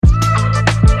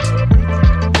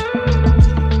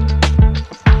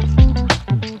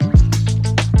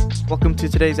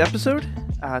today's episode.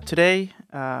 Today,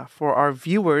 for our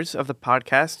viewers of the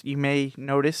podcast, you may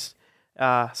notice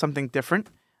something different.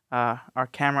 Our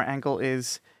camera angle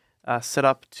is set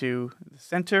up to the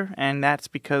center, and that's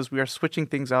because we are switching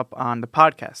things up on the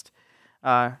podcast.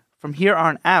 From here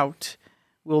on out,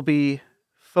 we'll be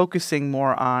focusing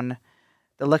more on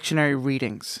the lectionary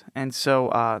readings, and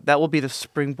so that will be the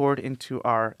springboard into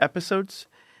our episodes.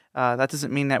 That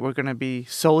doesn't mean that we're going to be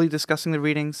solely discussing the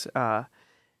readings.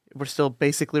 We're still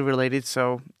basically related,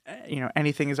 so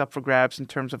anything is up for grabs in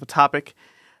terms of a topic.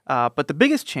 But the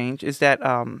biggest change is that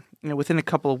within a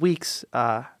couple of weeks,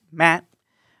 Matt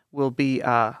will be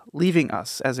leaving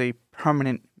us as a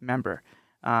permanent member.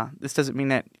 This doesn't mean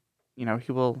that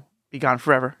he will be gone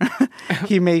forever.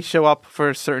 He may show up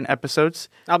for certain episodes.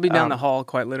 I'll be down the hall,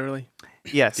 quite literally.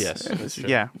 Yes. That's true.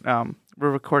 Yeah.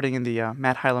 We're recording in the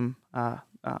Matt Hylam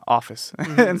office,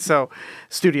 and so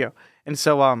studio, and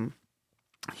so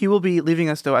he will be leaving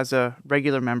us though as a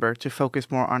regular member to focus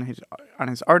more on his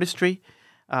artistry,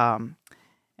 and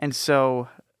so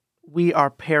we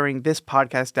are paring this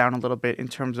podcast down a little bit in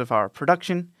terms of our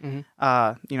production.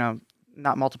 Mm-hmm.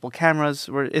 Not multiple cameras.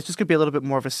 It's just going to be a little bit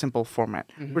more of a simple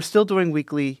format. Mm-hmm. We're still doing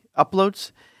weekly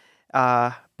uploads,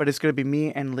 but it's going to be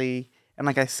me and Lee. And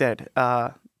like I said,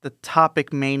 the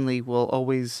topic mainly will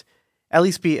always at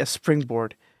least be a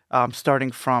springboard,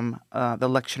 starting from the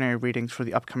lectionary readings for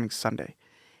the upcoming Sunday.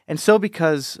 And so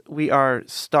because we are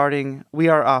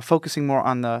focusing more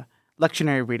on the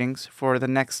lectionary readings for the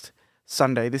next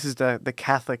Sunday. This is the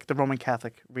Roman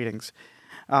Catholic readings.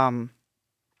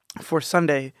 For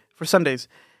Sundays,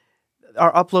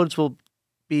 our uploads will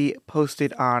be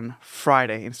posted on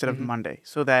Friday instead of Monday,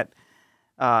 so that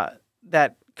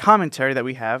that commentary that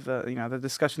we have, the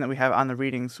discussion that we have on the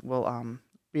readings will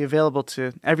be available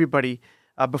to everybody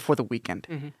before the weekend.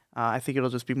 Mm-hmm. I think it'll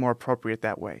just be more appropriate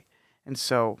that way. And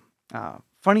so,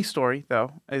 funny story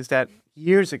though is that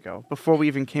years ago, before we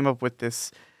even came up with this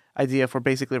idea for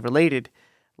Basically Related,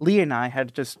 Lee and I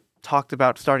had just talked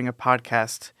about starting a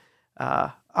podcast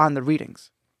on the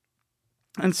readings.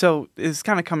 And so it's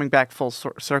kind of coming back full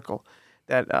circle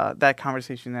that that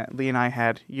conversation that Lee and I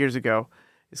had years ago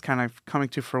is kind of coming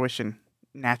to fruition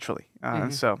naturally.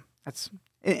 So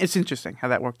it's interesting how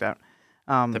that worked out.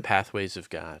 The pathways of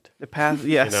God. The path,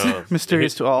 yes,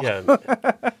 mysterious to all. Yeah,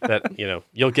 that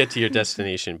you'll get to your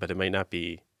destination, but it might not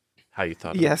be how you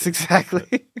thought. Yes,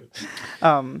 exactly.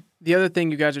 The other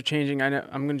thing you guys are changing, I know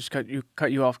I'm going to just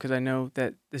cut you off because I know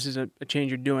that this is a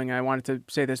change you're doing. And I wanted to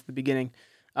say this at the beginning.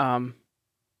 No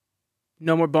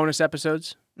more bonus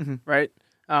episodes, right?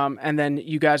 And then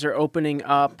you guys are opening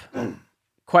up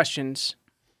questions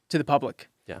to the public.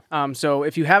 Yeah. So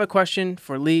if you have a question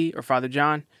for Lee or Father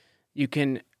John, you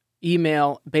can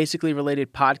email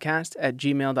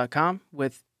basicallyrelatedpodcast@gmail.com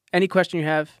with any question you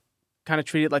have. Kind of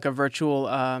treat it like a virtual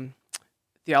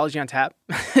theology on tap,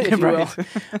 if you will.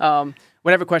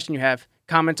 Whatever question you have,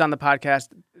 comments on the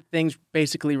podcast, things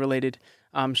basically related.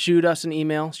 Shoot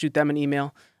them an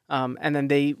email, and then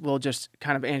they will just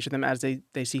kind of answer them as they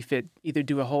see fit. Either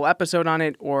do a whole episode on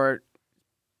it or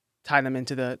tie them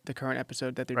into the current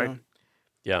episode that they're doing.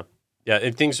 Yeah.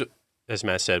 And things, as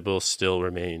Matt said, will still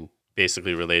remain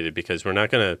basically related because we're not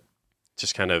going to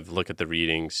just kind of look at the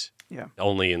readings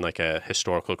only in like a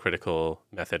historical critical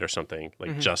method or something,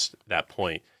 like just that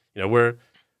point. We're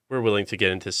willing to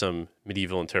get into some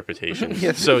medieval interpretation.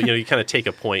 Yes. So, you kind of take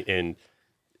a point and,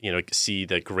 see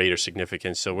the greater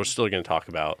significance. So we're still going to talk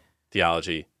about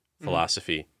theology,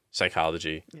 philosophy,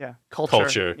 psychology,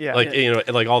 culture,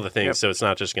 like all the things. Yep. So it's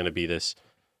not just going to be this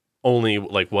only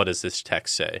like, what does this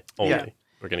text say? Only. Yeah.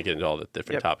 We're going to get into all the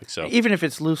different topics. So even if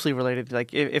it's loosely related,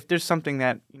 like if there's something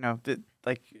that,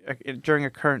 during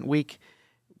a current week,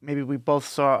 maybe we both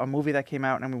saw a movie that came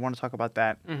out and we want to talk about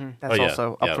that. That's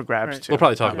also up for grabs too. We'll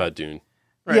probably talk about Dune.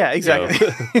 Right. Yeah, exactly.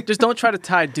 So. Just don't try to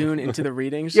tie Dune into the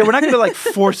readings. Yeah, we're not going to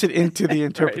force it into the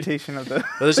interpretation of the. Well,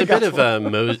 there's a bit of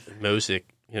mosaic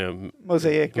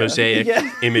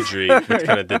imagery with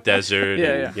kind of the desert.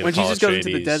 Yeah. When Jesus goes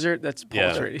into the desert, that's Paul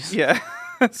Atreides. Yeah.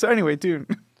 So anyway, Dune.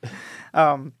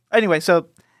 So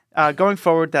going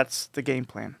forward, that's the game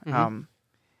plan.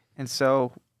 And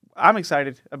so I'm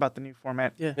excited about the new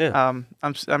format. Yeah.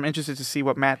 I'm interested to see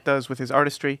what Matt does with his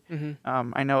artistry.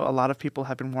 I know a lot of people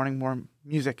have been wanting more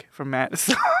music from Matt.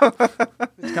 So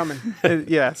it's coming.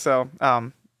 So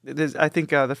I think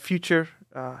the future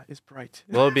is bright.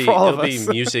 Well, it'll be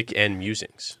music and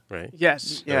musings, right?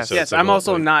 Yes. So yes. I'm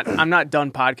not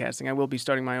done podcasting. I will be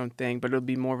starting my own thing, but it'll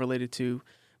be more related to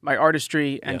my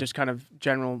artistry and just kind of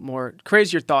general, more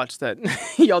crazier thoughts that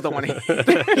y'all don't want to hear.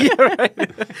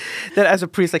 That as a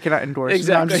priest I cannot endorse.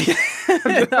 Exactly.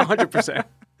 100%.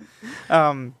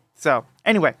 So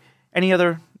anyway, any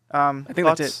other I think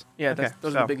thoughts? that's it. Yeah, Okay,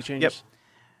 those are the big changes.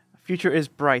 Yep. Future is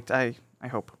bright. I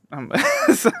hope.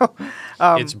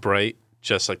 It's bright,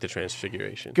 just like the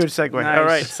Transfiguration. Good segue. Nice. All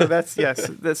right. So that's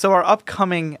So our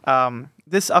upcoming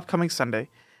this upcoming Sunday,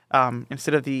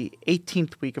 instead of the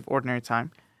 18th week of Ordinary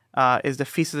Time, is the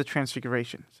Feast of the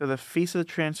Transfiguration. So the Feast of the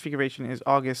Transfiguration is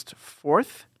August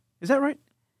 4th. Is that right?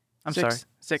 I'm sorry.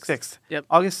 6th. Yep.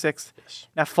 August 6th. Yes.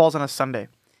 That falls on a Sunday.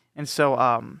 And so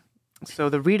so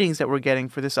the readings that we're getting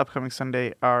for this upcoming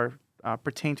Sunday are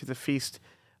pertain to the Feast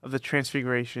of the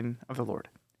Transfiguration of the Lord,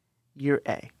 Year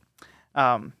A,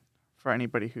 for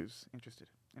anybody who's interested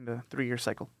in the 3-year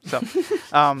cycle. So,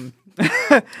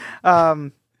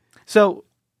 so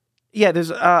yeah,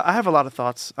 there's I have a lot of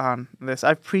thoughts on this.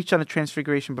 I've preached on the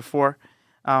Transfiguration before,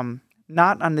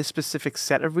 not on this specific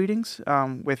set of readings,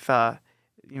 with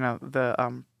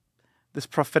this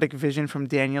prophetic vision from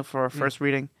Daniel for our first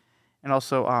reading, and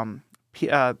also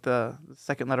the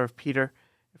second letter of Peter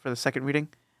for the second reading.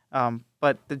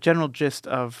 But the general gist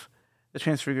of the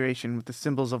Transfiguration with the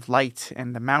symbols of light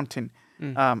and the mountain,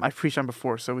 I've preached on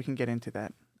before, so we can get into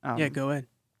that. Yeah, go ahead.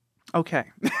 Okay.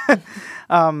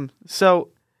 So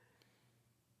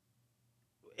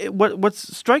what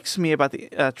strikes me about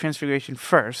the Transfiguration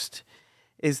first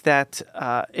is that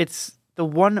it's the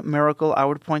one miracle I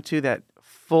would point to that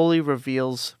fully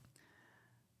reveals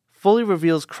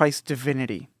Christ's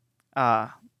divinity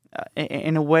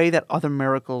in a way that other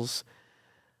miracles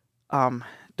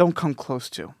don't come close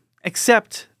to,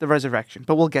 except the resurrection.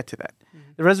 But we'll get to that.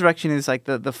 Mm-hmm. The resurrection is like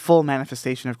the full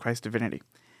manifestation of Christ's divinity.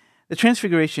 The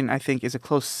Transfiguration, I think, is a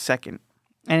close second,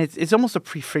 and it's almost a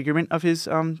prefigurement of his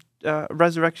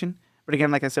resurrection. But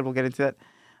again, like I said, we'll get into that.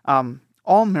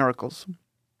 All miracles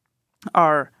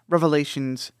are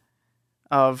revelations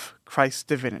of Christ's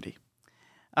divinity.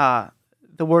 The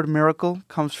word miracle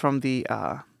comes from the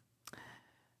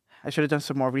I should have done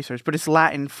some more research, but it's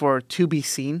Latin for to be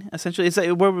seen, essentially. It's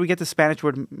like where we get the Spanish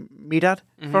word mirar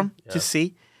from, to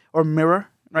see, or mirror,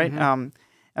 right? Mm-hmm.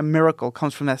 A miracle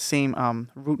comes from that same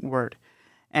root word.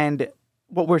 And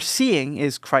what we're seeing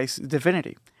is Christ's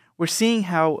divinity. We're seeing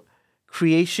how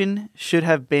creation should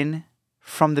have been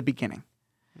from the beginning.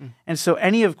 Mm. And so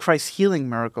any of Christ's healing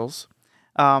miracles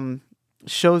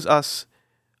shows us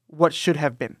what should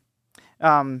have been.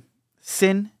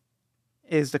 Sin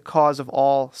is the cause of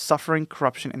all suffering,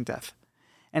 corruption, and death.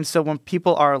 And so when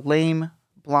people are lame,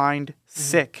 blind,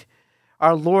 sick,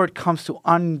 our Lord comes to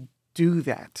undo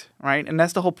that, right? And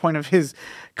that's the whole point of his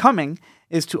coming,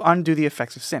 is to undo the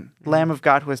effects of sin. Lamb of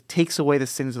God who takes away the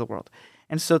sins of the world.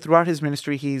 And so throughout his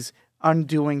ministry, he's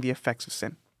undoing the effects of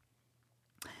sin.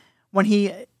 When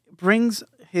he brings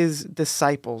his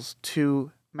disciples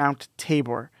to Mount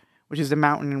Tabor, which is the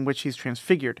mountain in which he's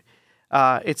transfigured,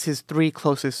 it's his 3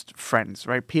 closest friends,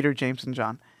 right? Peter, James, and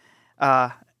John.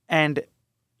 And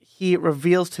he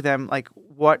reveals to them, like,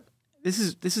 what... This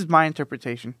is my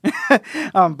interpretation,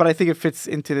 but I think it fits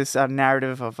into this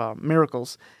narrative of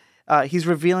miracles. He's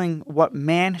revealing what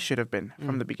man should have been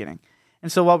from the beginning.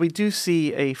 And so while we do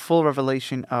see a full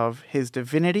revelation of his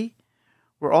divinity,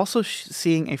 we're also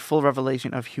seeing a full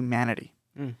revelation of humanity.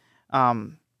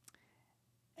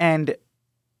 And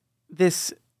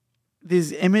this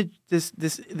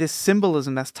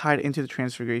symbolism that's tied into the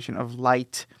Transfiguration of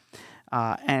light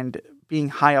and being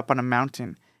high up on a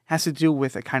mountain has to do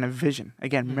with a kind of vision,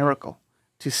 again, miracle,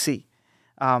 to see.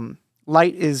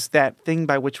 Light is that thing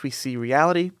by which we see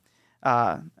reality.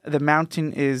 The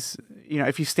mountain is,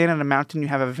 if you stand on a mountain, you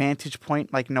have a vantage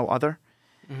point like no other.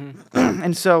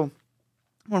 And so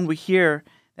when we hear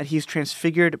that he's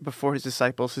transfigured before his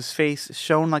disciples, his face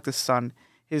shone like the sun,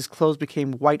 his clothes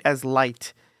became white as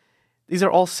light. These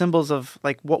are all symbols of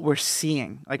like what we're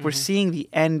seeing. Like we're seeing the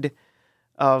end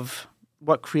of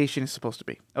what creation is supposed to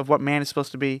be, of what man is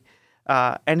supposed to be.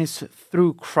 And it's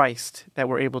through Christ that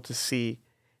we're able to see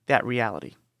that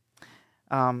reality.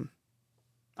 I'll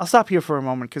stop here for a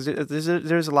moment because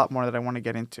there's a lot more that I want to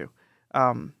get into.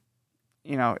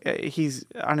 He's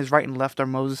on his right and left are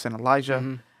Moses and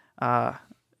Elijah.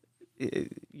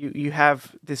 You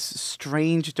have this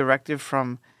strange directive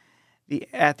from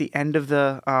at the end of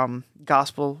the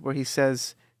gospel where he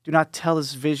says, "Do not tell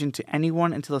this vision to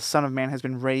anyone until the Son of Man has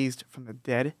been raised from the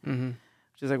dead."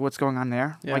 Which is like, what's going on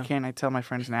there? Yeah. Why can't I tell my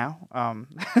friends now?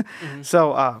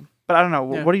 So, but I don't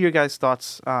know. Yeah. What are your guys'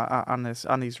 thoughts on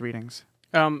these readings?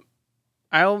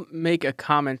 I'll make a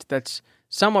comment that's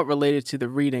somewhat related to the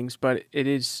readings, but it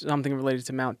is something related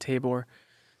to Mount Tabor.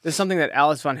 There's something that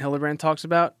Alice von Hildebrand talks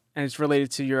about, and it's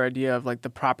related to your idea of like the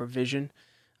proper vision.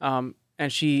 And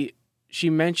she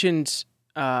mentions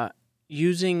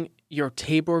using your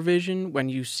Tabor vision when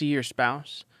you see your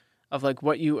spouse, of like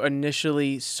what you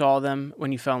initially saw them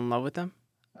when you fell in love with them,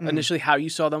 initially how you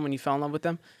saw them when you fell in love with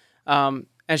them. And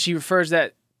she refers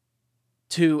that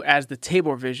to as the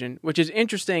Tabor vision, which is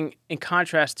interesting in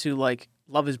contrast to like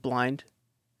love is blind.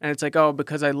 And it's like, oh,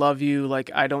 because I love you, like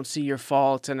I don't see your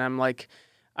faults, and I'm like,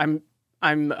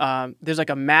 there's like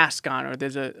a mask on, or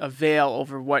there's a veil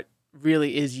over what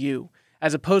really is you,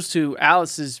 as opposed to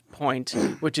Alice's point,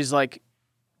 which is like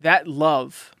that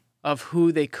love of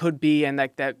who they could be, and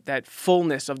like that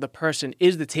fullness of the person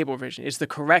is the Tabor vision. It's the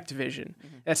correct vision.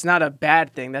 That's not a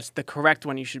bad thing. That's the correct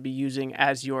one you should be using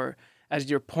as your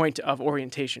point of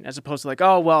orientation, as opposed to like,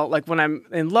 oh, well, like when I'm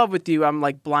in love with you, I'm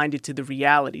like blinded to the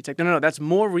reality. It's like, no, that's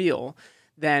more real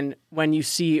than when you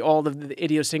see all of the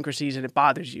idiosyncrasies and it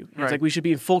bothers you. Right. It's like we should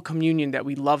be in full communion that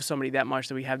we love somebody that much,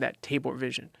 that we have that Tabor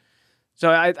vision. So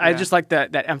I just like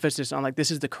that emphasis on like, this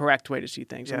is the correct way to see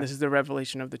things, and this is the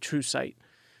revelation of the true sight.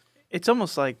 It's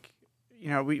almost like,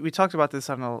 we talked about this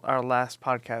on our last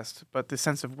podcast, but the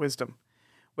sense of wisdom,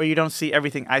 where you don't see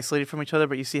everything isolated from each other,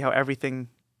 but you see how everything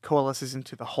coalesces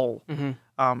into the whole,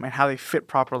 and how they fit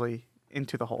properly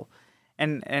into the whole.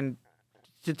 And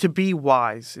to be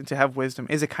wise and to have wisdom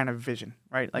is a kind of vision,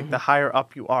 right? Like the higher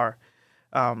up you are,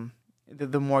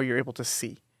 the more you're able to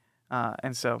see.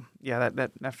 And so,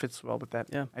 that fits well with that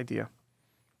idea.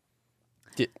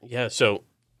 Yeah, so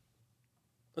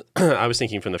I was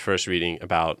thinking from the first reading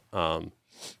about how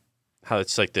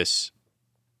it's like this.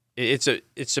 It's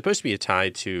supposed to be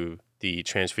tied to the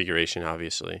Transfiguration,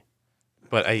 obviously,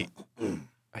 but I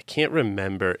can't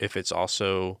remember if it's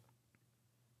also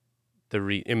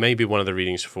it may be one of the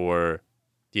readings for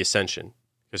the Ascension,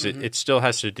 because it still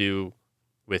has to do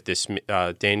with this.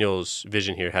 Daniel's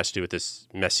vision here has to do with this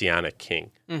messianic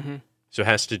king. So it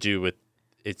has to do with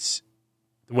it's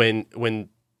when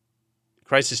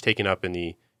Christ is taken up in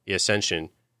the Ascension.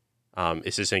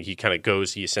 It's just like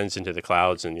he ascends into the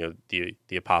clouds, and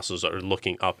the apostles are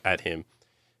looking up at him.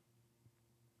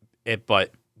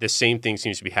 But the same thing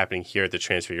seems to be happening here at the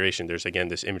Transfiguration. There's again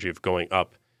this imagery of going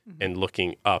up and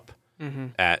looking up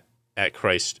at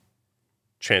Christ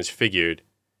transfigured.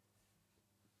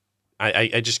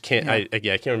 I just can't. I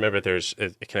can't remember if there's a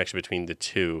connection between the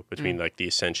two, between like the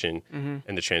Ascension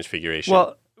and the Transfiguration.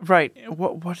 Well, right.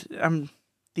 What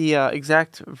the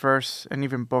exact verse and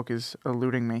even book is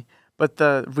eluding me, but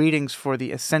the readings for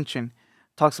the Ascension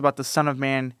talks about the Son of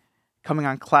Man coming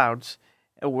on clouds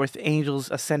with angels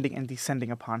ascending and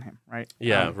descending upon him, right?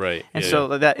 Yeah, right. And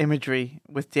so that imagery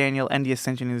with Daniel and the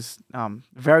Ascension is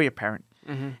very apparent.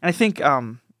 And I think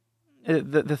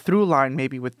the through line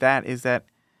maybe with that is that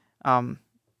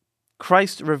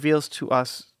Christ reveals to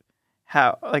us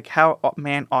how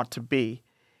man ought to be,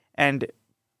 and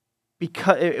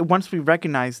because once we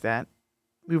recognize that,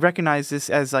 we recognize this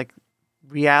as like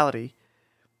reality,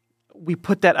 we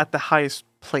put that at the highest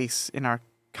place in our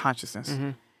consciousness.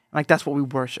 Like that's what we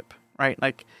worship, right?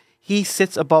 Like he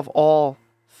sits above all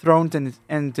thrones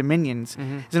and dominions.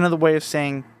 Is another way of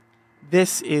saying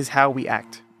this is how we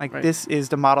act. Like this is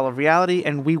the model of reality,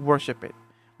 and we worship it.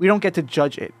 We don't get to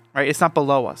judge it, right? It's not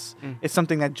below us. It's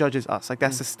something that judges us. Like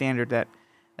that's the standard that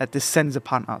descends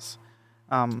upon us.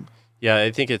 Yeah,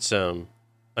 I think it's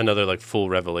another like full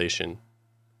revelation,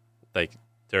 like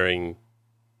during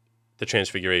the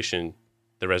Transfiguration,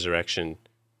 the Resurrection,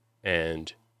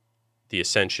 and the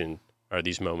Ascension are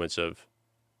these moments of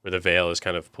where the veil is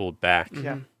kind of pulled back,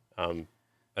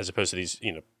 as opposed to these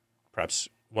perhaps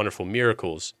wonderful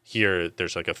miracles. Here,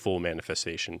 there's like a full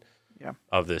manifestation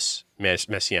of this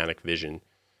messianic vision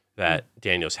that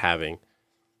Daniel's having.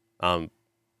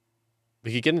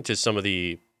 We could get into some of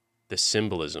the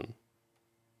symbolism,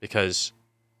 because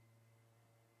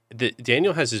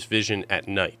Daniel has this vision at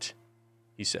night,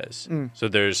 he says. So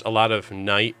there's a lot of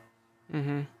night,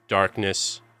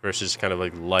 darkness, versus kind of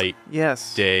like light,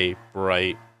 day,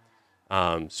 bright.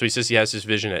 So he says he has this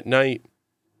vision at night.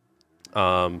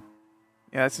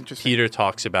 That's interesting. Peter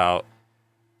talks about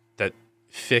that,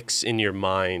 fix in your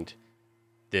mind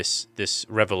this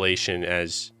revelation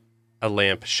as a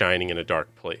lamp shining in a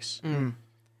dark place.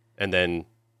 And then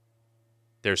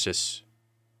there's this,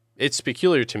 it's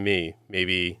peculiar to me,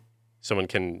 maybe someone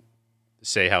can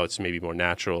say how it's maybe more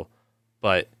natural,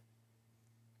 but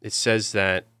it says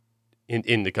that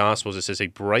in the Gospels, it says a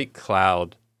bright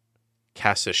cloud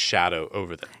casts a shadow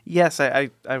over them. Yes, I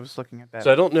was looking at that.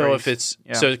 So I don't know if it's,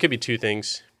 so it could be two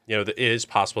things. It is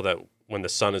possible that when the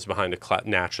sun is behind a cloud,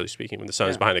 naturally speaking, when the sun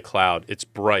is behind a cloud, it's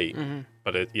bright,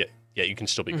 but yet you can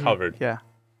still be covered. Yeah.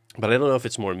 But I don't know if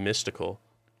it's more mystical.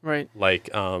 Right. Like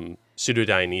Pseudo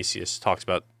Dionysius talks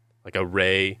about like a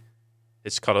ray.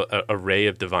 It's called a ray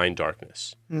of divine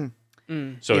darkness.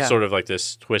 So it's sort of like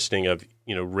this twisting of,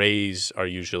 rays are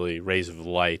usually rays of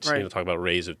light. Right. Talk about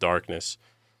rays of darkness.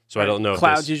 So I don't know.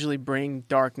 Clouds usually bring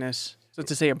darkness. So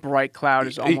to say a bright cloud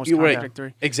is almost contradictory.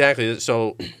 Right. Exactly.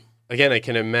 So again, I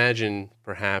can imagine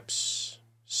perhaps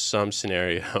some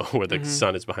scenario where the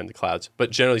sun is behind the clouds.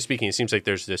 But generally speaking, it seems like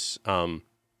there's this, what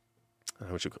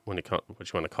you want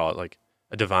to call it, like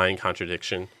a divine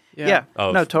contradiction. Yeah.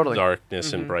 Of totally.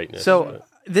 darkness and brightness. So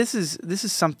this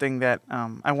is something that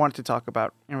I wanted to talk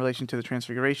about in relation to the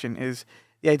Transfiguration, is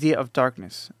the idea of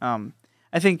darkness.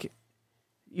 I think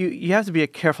you have to be a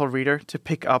careful reader to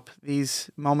pick up these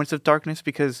moments of darkness,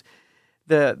 because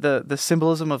the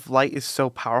symbolism of light is so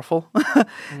powerful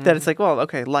that it's like, well,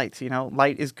 okay, light,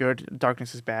 light is good,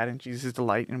 darkness is bad, and Jesus is the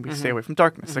light, and we stay away from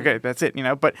darkness. Okay, that's it,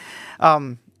 But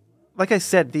like I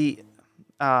said, the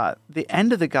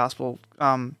end of the gospel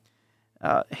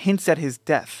hints at his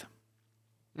death.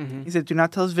 He said, "Do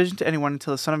not tell his vision to anyone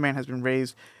until the Son of Man has been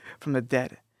raised from the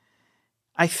dead."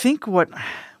 I think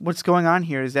what's going on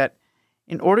here is that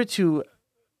in order to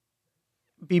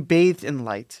be bathed in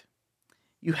light,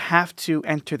 you have to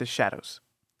enter the shadows.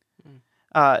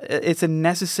 It's a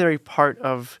necessary part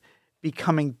of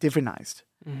becoming divinized.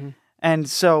 And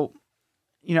so,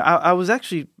 I was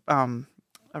actually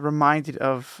reminded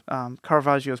of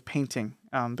Caravaggio's painting,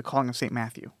 The Calling of St.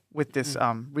 Matthew, with this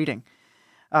reading.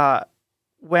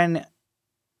 When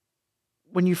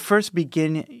you first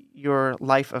begin your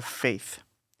life of faith,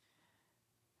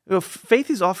 faith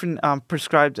is often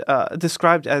described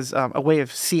as a way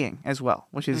of seeing as well,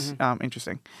 which is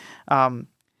interesting.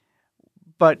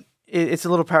 But it's a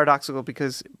little paradoxical,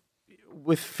 because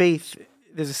with faith,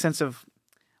 there's a sense of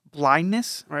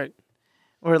blindness, right?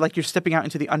 Or like you're stepping out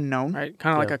into the unknown, right?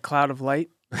 Kind of like a cloud of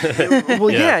light. Well,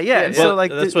 yeah. Well, so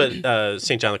like that's what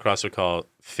St. John the Cross would call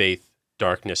faith.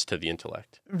 Darkness to the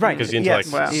intellect. Right. Because the intellect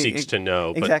seeks to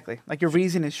know. But, exactly. Like your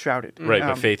reason is shrouded. Right,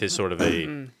 but faith is sort of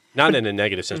not in a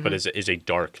negative sense, but is a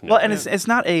dark no. Well, and it's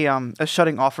not a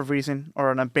shutting off of reason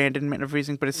or an abandonment of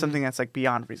reason, but it's something that's like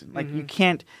beyond reason. Like you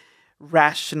can't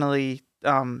rationally,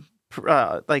 you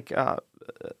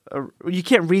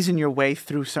can't reason your way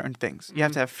through certain things. You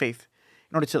have to have faith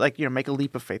in order to make a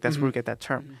leap of faith. That's where we get that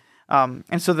term.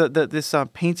 And so this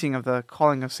painting of the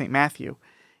Calling of St. Matthew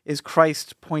is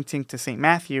Christ pointing to St.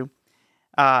 Matthew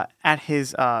at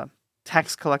his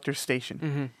tax collector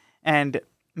station. And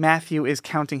Matthew is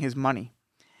counting his money.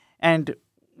 And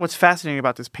what's fascinating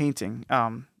about this painting,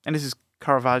 and this is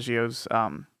Caravaggio's,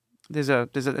 there's an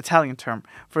Italian term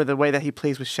for the way that he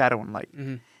plays with shadow and light.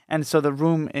 And so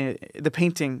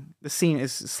the scene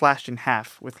is slashed in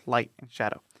half with light and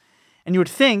shadow. And you would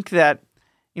think that,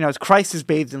 as Christ is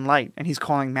bathed in light and he's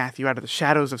calling Matthew out of the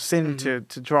shadows of sin to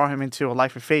draw him into a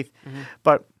life of faith.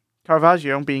 But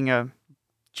Caravaggio, being a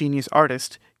genius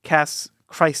artist, casts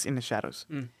Christ in the shadows.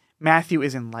 Matthew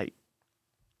is in light.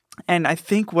 And I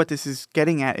think what this is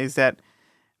getting at is that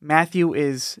Matthew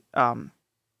is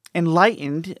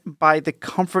enlightened by the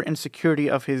comfort and security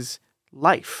of his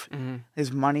life,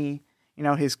 his money,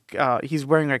 he's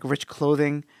wearing like rich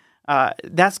clothing.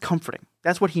 That's comforting.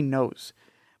 That's what he knows.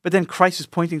 But then Christ is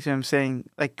pointing to him saying,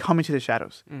 like, come into the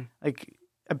shadows. Like,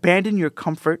 abandon your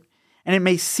comfort. And it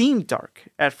may seem dark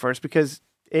at first because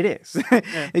it is.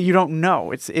 You don't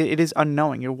know. It is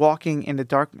unknowing. You're walking in the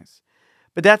darkness.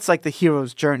 But that's like the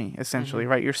hero's journey, essentially,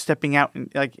 right? You're stepping out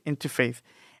into faith.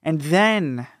 And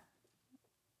then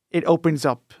it opens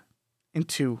up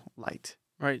into light.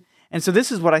 Right. And so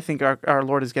this is what I think our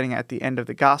Lord is getting at the end of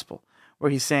the gospel, where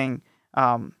he's saying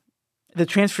the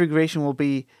Transfiguration will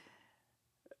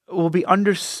be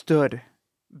understood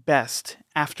best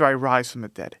after I rise from the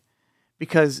dead,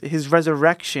 because his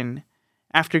resurrection,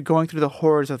 after going through the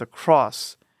horrors of the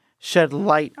cross, shed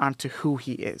light onto who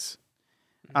he is.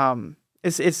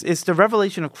 It's the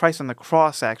revelation of Christ on the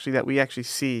cross, actually, that we actually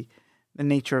see the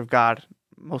nature of God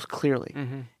most clearly.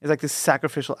 It's like this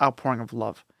sacrificial outpouring of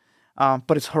love,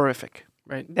 but it's horrific.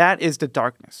 Right. That is the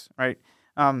darkness, right?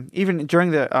 Even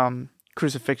during the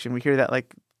crucifixion, we hear that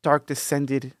like dark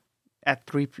descended at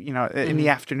 3, in the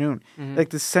afternoon. Like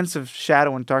the sense of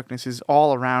shadow and darkness is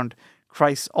all around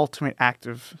Christ's ultimate act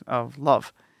of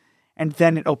love. And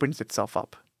then it opens itself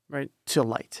up to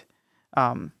light.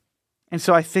 And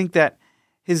so I think that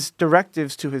his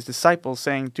directives to his disciples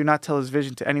saying, do not tell his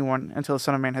vision to anyone until the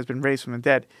Son of Man has been raised from the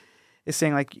dead, is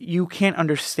saying like, you can't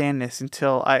understand this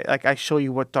until I show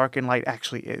you what dark and light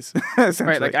actually is.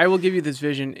 Right. Like I will give you this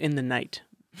vision in the night.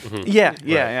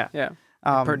 Yeah.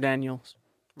 Per Daniel's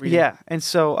reading. Yeah. And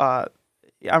so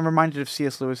I'm reminded of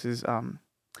C.S. Lewis's,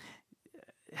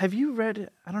 have you read,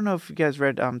 I don't know if you guys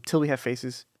read Till We Have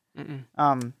Faces.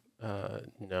 No.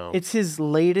 It's his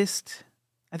latest,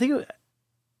 I think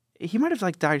he might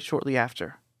have died shortly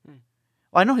after.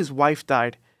 Well, I know his wife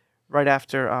died right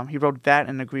after he wrote that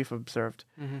and The Grief Observed.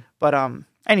 But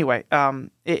anyway,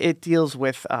 it deals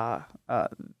with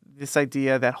this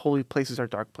idea that holy places are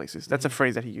dark places. That's a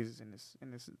phrase that he uses in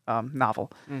this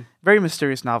novel. Very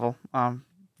mysterious novel,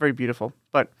 very beautiful.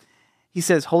 But he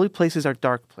says holy places are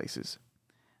dark places.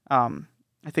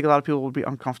 I think a lot of people would be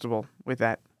uncomfortable with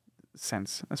that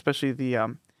sense, especially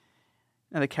the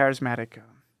charismatic.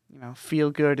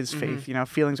 Feel good is faith.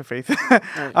 Feelings are faith.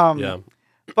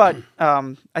 But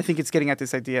I think it's getting at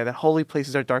this idea that holy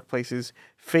places are dark places.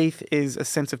 Faith is a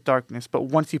sense of darkness, but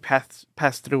once you pass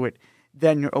through it,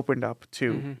 then you're opened up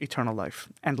to eternal life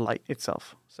and light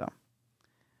itself. So,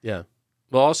 yeah.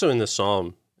 Well, also in the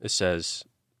psalm, it says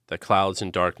that clouds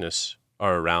and darkness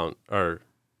are around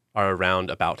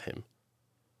about him.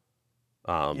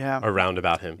 Around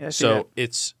about him. Yeah, so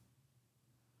it's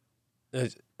so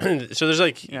there's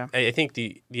I think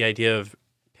the idea of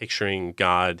picturing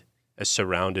God as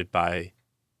surrounded by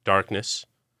darkness,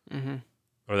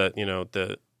 or that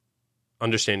the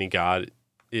understanding God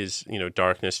is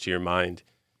darkness to your mind.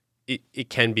 It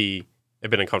can be a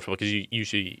bit uncomfortable because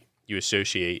you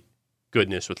associate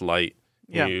goodness with light,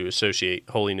 you associate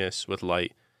holiness with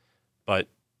light, but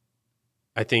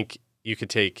I think you could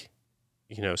take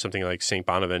something like Saint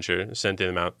Bonaventure, Ascent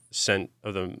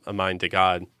of a Mind to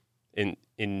God, in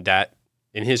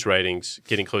his writings,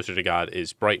 getting closer to God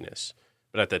is brightness.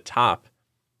 But at the top,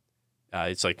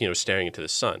 it's like, staring into the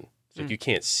sun. It's like you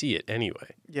can't see it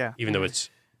anyway. Yeah. Even though it's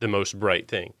the most bright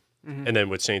thing. And then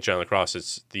with St. John the Cross,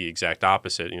 it's the exact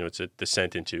opposite. It's a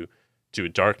descent into a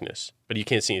darkness. But you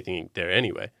can't see anything there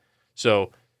anyway.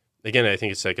 So, again, I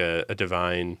think it's like a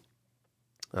divine,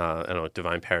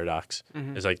 divine paradox.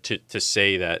 It's like to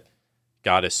say that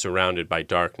God is surrounded by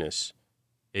darkness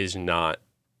is not,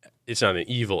 it's not an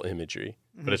evil imagery,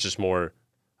 but it's just more,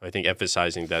 I think,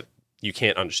 emphasizing that you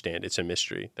can't understand. It's a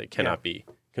mystery that cannot be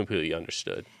completely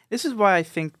understood. This is why I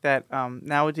think that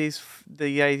nowadays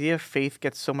the idea of faith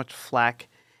gets so much flack,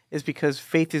 is because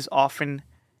faith is often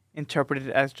interpreted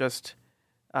as just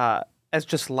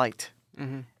light,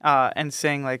 and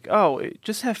saying like, oh,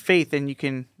 just have faith and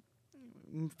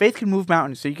faith can move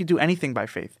mountains, so you can do anything by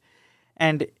faith.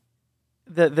 And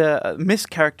the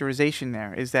mischaracterization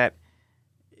there is that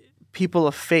people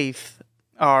of faith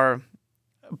are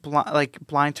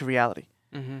blind to reality.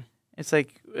 It's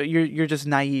like you're just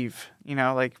naive,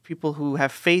 like people who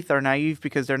have faith are naive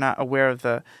because they're not aware of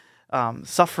the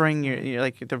suffering,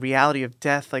 like the reality of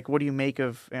death. Like, what do you make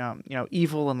of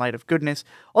evil in light of goodness?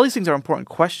 All these things are important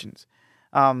questions,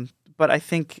 but I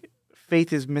think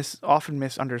faith is often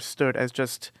misunderstood as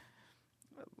just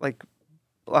like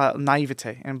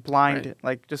naivete and blind,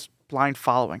 like just blind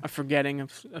following, a forgetting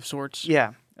of sorts.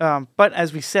 Yeah, but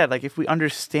as we said, like if we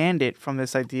understand it from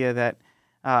this idea that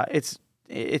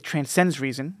it transcends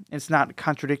reason, it's not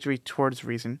contradictory towards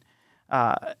reason,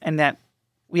 and that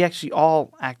we actually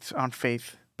all act on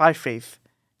faith, by faith,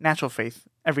 natural faith,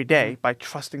 every day, by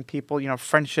trusting people,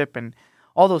 friendship and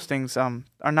all those things are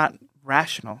not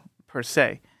rational per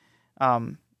se.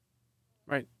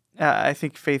 Right. I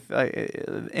think faith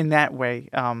in that way,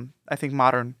 I think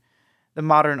the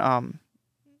modern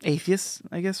atheists,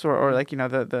 I guess, or like,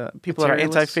 the people that are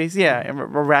anti-faith,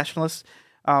 or rationalists,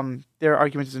 their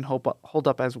argument doesn't hold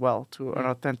up as well to an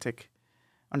authentic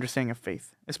understanding of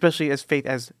faith, especially as faith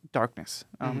as darkness.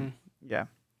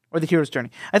 Or the hero's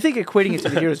journey. I think equating it to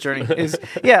the hero's journey is,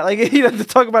 to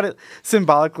talk about it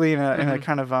symbolically in a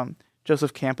kind of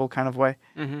Joseph Campbell kind of way.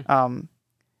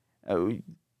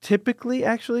 Typically,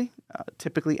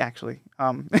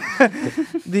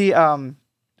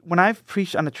 when I've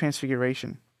preached on the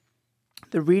Transfiguration,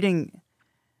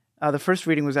 the first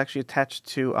reading was actually attached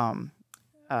to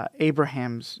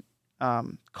Abraham's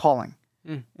calling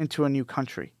into a new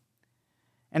country,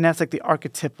 and that's like the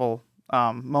archetypal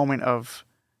moment of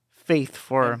faith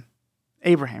for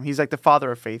Abraham. He's like the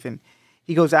father of faith, and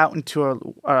he goes out into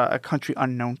a country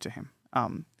unknown to him.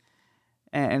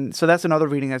 And so that's another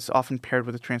reading that's often paired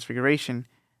with the Transfiguration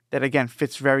that, again,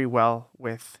 fits very well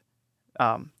with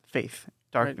faith,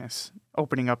 darkness,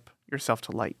 opening up yourself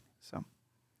to light. So,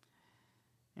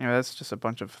 that's just a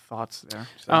bunch of thoughts there.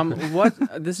 So.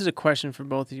 This is a question for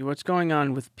both of you. What's going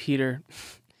on with Peter?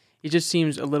 He just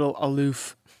seems a little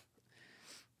aloof.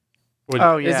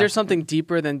 Is there something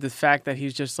deeper than the fact that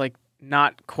he's just like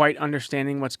not quite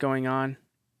understanding what's going on?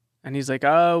 And he's like,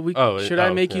 should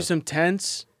I make you some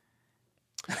tents?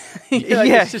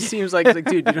 It just seems like dude,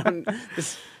 you don't.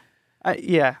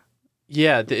 Yeah,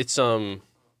 it's I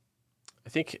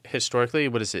think historically,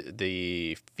 what is it?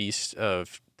 The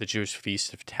Jewish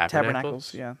Feast of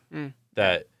Tabernacles. Yeah.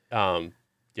 That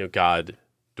God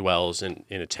dwells in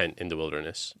a tent in the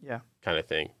wilderness, kind of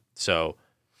thing. So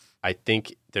I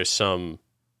think there's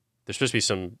supposed to be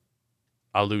some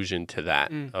allusion to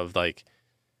that of like,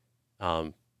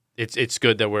 it's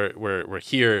good that we're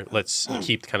here. Let's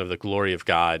keep kind of the glory of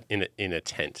God in a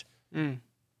tent.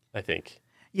 I think.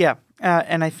 Yeah,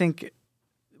 and I think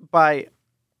by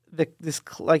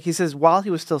like he says, while he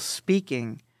was still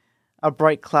speaking, a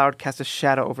bright cloud cast a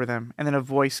shadow over them, and then a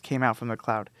voice came out from the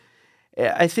cloud.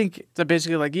 I think so.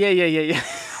 Basically, like yeah.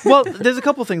 Well, there's a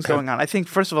couple things going on. I think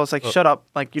first of all, it's like shut up,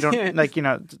 like you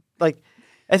don't like.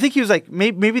 I think he was like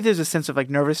maybe there's a sense of like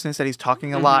nervousness that he's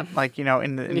talking a lot, like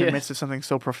in the midst of something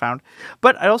so profound.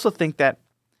 But I also think that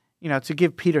to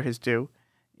give Peter his due,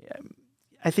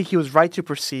 I think he was right to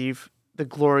perceive the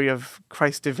glory of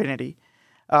Christ's divinity.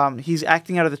 He's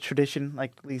acting out of the tradition,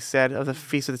 like Lee said, of the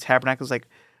Feast of the Tabernacles. Like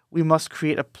we must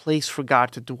create a place for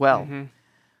God to dwell.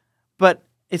 But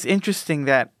it's interesting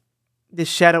that this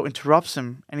shadow interrupts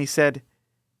him, and he said,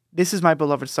 "This is my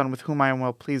beloved Son, with whom I am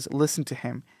well pleased. Listen to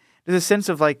him." There's a sense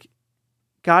of like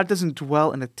God doesn't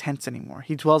dwell in the tents anymore.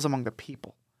 He dwells among the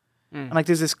people. And like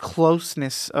there's this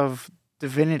closeness of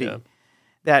divinity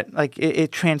that like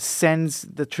it transcends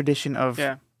the tradition of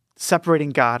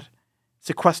separating God,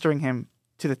 sequestering him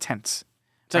to the tents.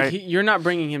 It's right? Like you're not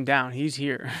bringing him down. He's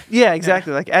here. Yeah,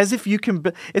 exactly. Like as if you can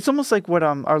it's almost like what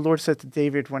our Lord said to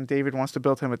David when David wants to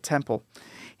build him a temple.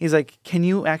 He's like, can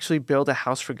you actually build a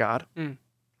house for God?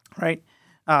 Right?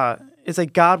 It's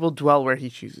like God will dwell where he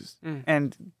chooses.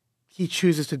 And he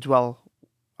chooses to dwell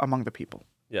among the people.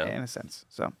 Yeah. In a sense.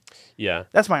 So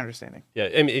that's my understanding. Yeah.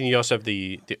 And you also have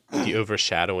the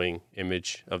overshadowing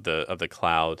image of the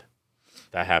cloud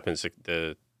that happens.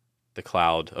 The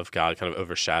cloud of God kind of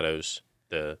overshadows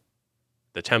the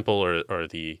temple or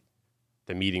the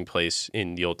meeting place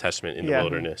in the Old Testament in the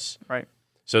wilderness. Right.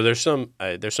 So there's some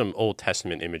Old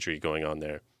Testament imagery going on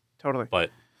there. Totally. But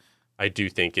I do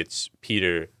think it's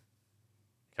Peter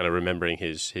kind of remembering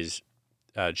his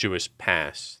Jewish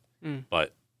past.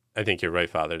 But I think you're right,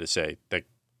 Father, to say that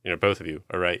both of you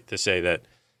are right to say that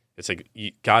it's like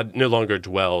God no longer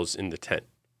dwells in the tent;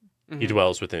 He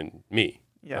dwells within me.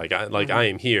 Yeah, I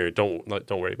am here. Don't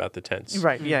worry about the tents.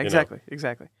 Right. Yeah. Exactly.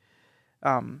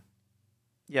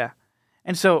 Yeah,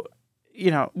 and so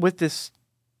with this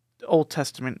Old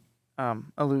Testament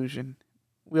allusion,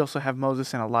 we also have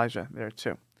Moses and Elijah there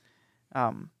too.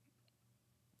 And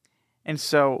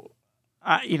so,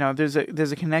 there's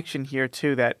a connection here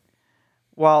too that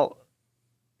while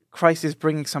Christ is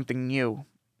bringing something new,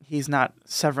 he's not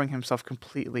severing himself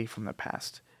completely from the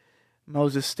past.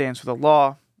 Moses stands for the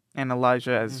law, and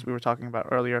Elijah, as we were talking about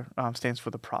earlier, stands for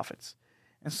the prophets.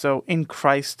 And so in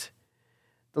Christ,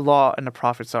 the law and the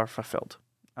prophets are fulfilled.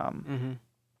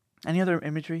 Any other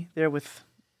imagery there with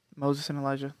Moses and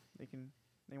Elijah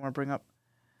they want to bring up?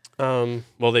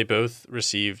 Well, they both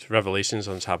received revelations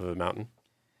on top of a mountain.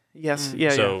 Yes.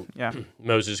 So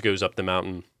Moses goes up the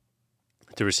mountain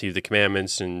to receive the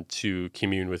commandments and to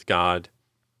commune with God.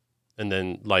 And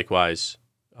then likewise,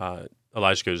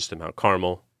 Elijah goes to Mount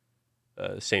Carmel,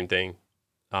 same thing,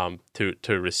 to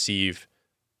receive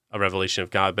a revelation of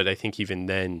God. But I think even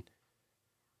then,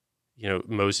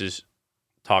 Moses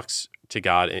talks to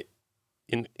God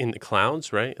in the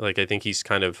clouds, right? Like I think he's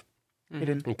kind of,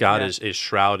 God is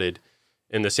shrouded.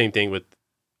 And the same thing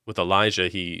with Elijah,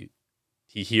 he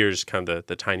hears kind of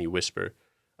the tiny whisper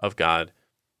of God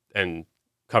and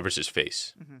covers his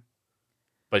face.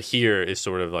 But here is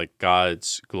sort of like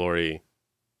God's glory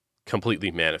completely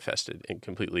manifested and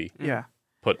completely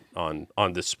put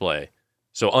on display.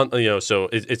 So so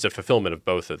it's a fulfillment of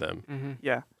both of them.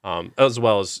 As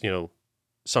well as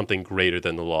something greater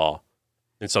than the law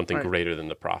and something greater than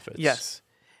the prophets. Yes,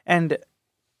 and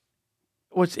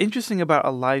what's interesting about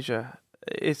Elijah,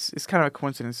 it's kind of a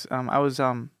coincidence. I was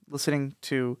listening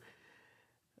to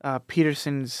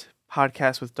Peterson's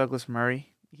podcast with Douglas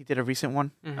Murray. He did a recent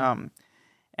one,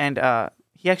 and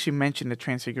he actually mentioned the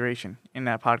Transfiguration in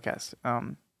that podcast.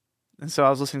 And so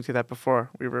I was listening to that before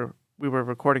we were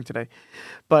recording today.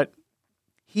 But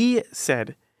he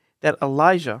said that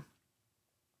Elijah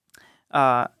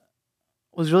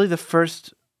was really the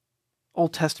first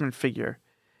Old Testament figure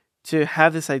to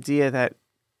have this idea that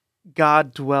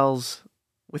God dwells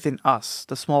within us,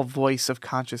 the small voice of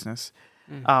consciousness,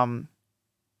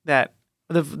 that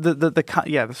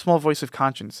the small voice of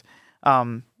conscience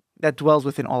that dwells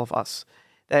within all of us.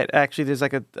 That actually there's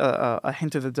like a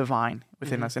hint of the divine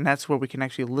within us, and that's where we can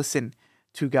actually listen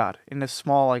to God in the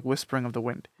small like whispering of the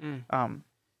wind. And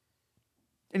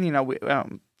we,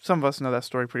 some of us know that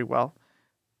story pretty well.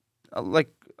 like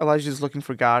Elijah's looking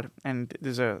for God, and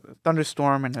there's a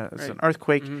thunderstorm and there's an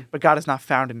earthquake, but God is not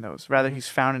found in those. Rather, he's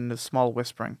found in the small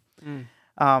whispering.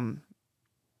 I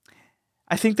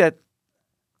think that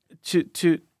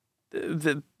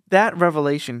that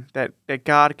revelation that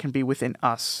God can be within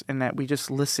us and that we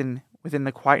just listen within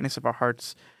the quietness of our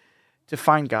hearts to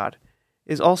find God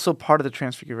is also part of the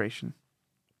Transfiguration.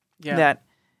 Yeah. That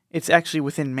it's actually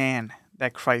within man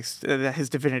that Christ, that his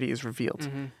divinity is revealed.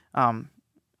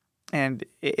 And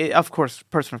of course,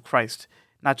 person of Christ,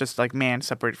 not just like man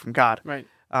separated from God. Right.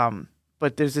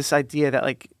 But there's this idea that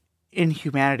like in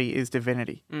humanity is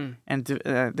divinity, and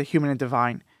the human and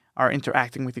divine are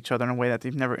interacting with each other in a way that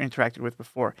they've never interacted with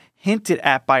before, hinted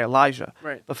at by Elijah,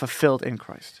 but fulfilled in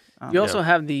Christ. You also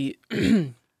have the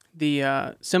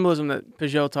the symbolism that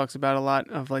Peugeot talks about a lot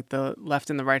of like the left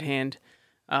and the right hand,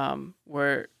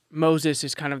 where Moses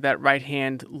is kind of that right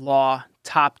hand law,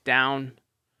 top down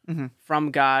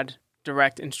from God,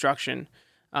 direct instruction,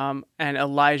 and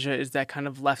Elijah is that kind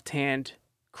of left hand,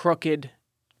 crooked,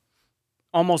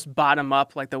 almost bottom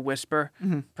up, like the whisper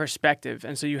perspective.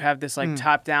 And so you have this like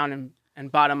top down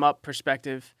and bottom up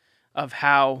perspective of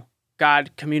how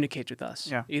God communicates with us,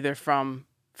 either from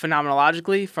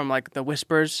phenomenologically, from like the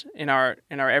whispers in our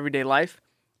everyday life,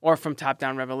 or from top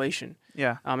down revelation.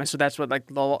 And so that's what like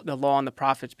the law and the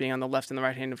prophets being on the left and the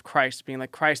right hand of Christ, being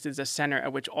like Christ is the center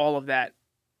at which all of that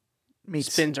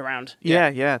spins around.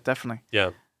 Yeah, definitely.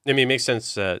 Yeah. I mean, it makes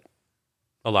sense that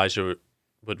Elijah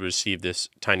would receive this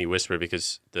tiny whisper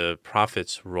because the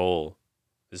prophet's role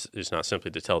is not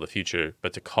simply to tell the future,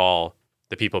 but to call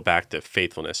the people back to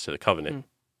faithfulness to the covenant.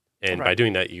 And by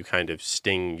doing that, you kind of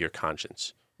sting your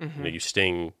conscience. You know, you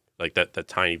sting like that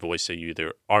tiny voice that you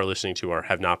either are listening to or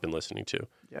have not been listening to.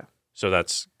 Yeah. So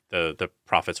that's the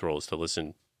prophet's role, is to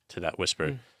listen to that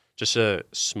whisper. Just a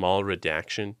small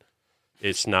redaction.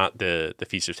 It's not the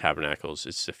Feast of Tabernacles.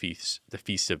 It's the Feast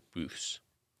of Booths.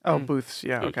 Oh, booths.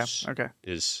 Yeah. Booths okay.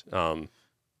 Is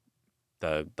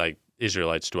the like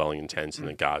Israelites dwelling in tents in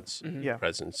the God's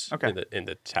presence in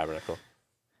the tabernacle,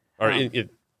 or in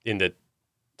the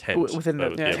tent within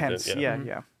the tents.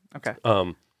 Yeah. Okay.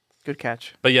 Good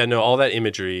catch. But yeah, no, all the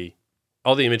imagery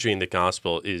in the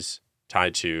gospel is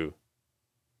tied to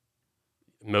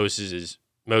Moses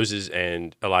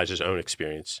and Elijah's own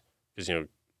experience, because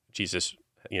Jesus,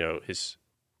 his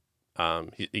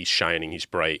he's shining, he's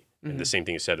bright, and the same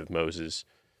thing is said of Moses.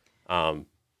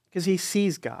 Because he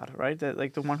sees God, right? That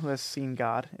like the one who has seen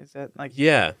God, is that like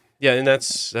yeah, and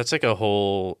that's like a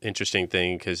whole interesting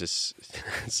thing, because it's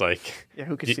like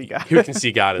who can see God? Who can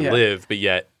see God and live, but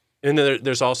yet, and then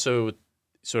there's also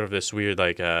sort of this weird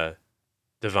like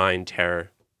divine terror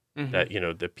that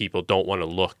the people don't want to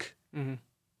look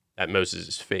at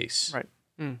Moses' face, right?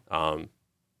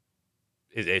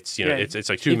 It's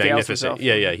like too magnificent.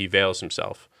 He veils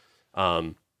himself.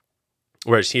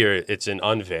 Whereas here it's an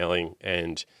unveiling,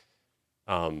 and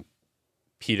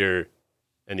Peter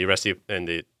and the rest of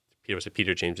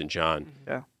Peter, James, and John,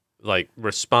 like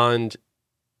respond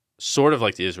sort of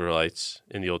like the Israelites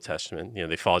in the Old Testament.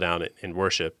 They fall down and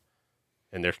worship,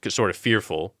 and they're sort of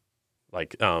fearful,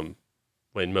 like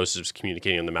when Moses was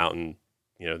communicating on the mountain.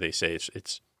 They say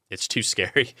it's too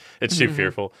scary, it's too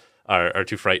fearful, or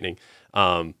too frightening.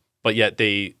 But yet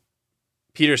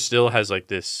Peter still has like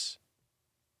this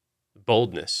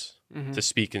boldness to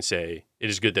speak and say, "It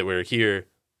is good that we're here.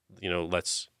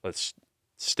 Let's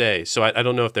stay." So I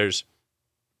don't know if there's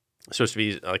supposed to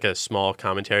be like a small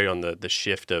commentary on the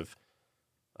shift of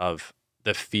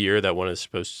the fear that one is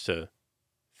supposed to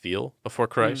feel before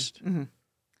Christ.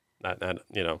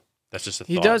 That's just a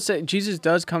thought. He does say, Jesus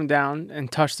does come down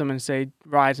and touch them and say,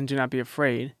 "Rise and do not be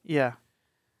afraid." Yeah.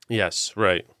 Yes.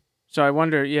 Right. So I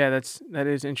wonder. Yeah, that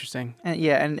is interesting.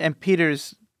 And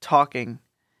Peter's talking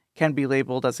can be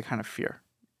labeled as a kind of fear.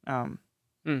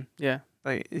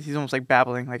 Like he's almost like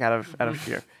babbling, like out of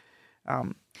fear.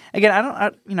 Again,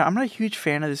 I'm not a huge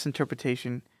fan of this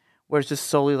interpretation where it's just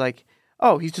solely like,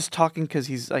 oh, he's just talking because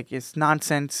he's like it's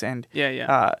nonsense, and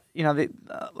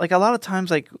like a lot of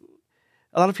times, like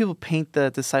a lot of people paint the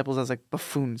disciples as like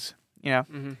buffoons,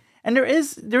 and there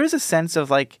is a sense of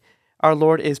like our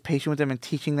Lord is patient with them and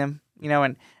teaching them,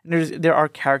 and there are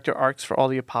character arcs for all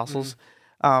the apostles,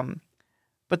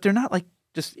 but they're not like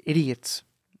just idiots.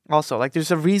 Also, like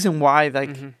there's a reason why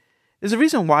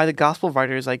the gospel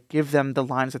writers like give them the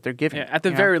lines that they're giving. Yeah, at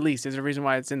the very least, there's a reason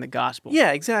why it's in the gospel.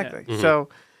 Yeah, exactly. Yeah. So,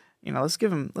 let's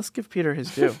give Peter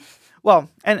his due. Well,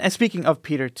 and speaking of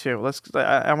Peter too,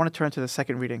 I want to turn to the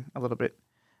second reading a little bit.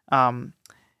 The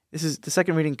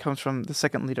second reading comes from the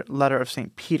second letter of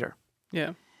St. Peter.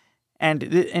 Yeah. And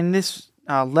in this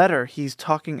letter, he's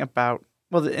talking about,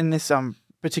 in this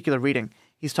particular reading,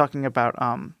 he's talking about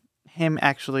him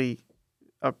actually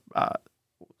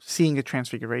seeing a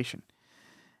transfiguration.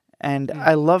 And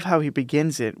I love how he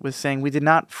begins it with saying, "We did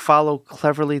not follow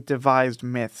cleverly devised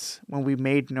myths when we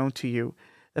made known to you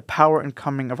the power and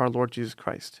coming of our Lord Jesus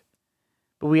Christ,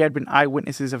 but we had been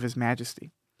eyewitnesses of his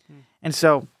majesty." And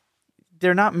so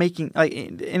they're not making, like,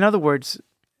 in other words,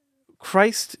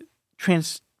 Christ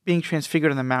being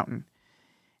transfigured on the mountain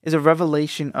is a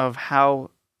revelation of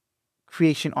how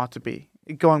creation ought to be.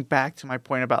 Going back to my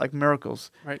point about like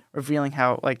miracles, right, revealing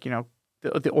how, like,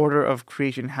 the order of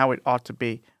creation, how it ought to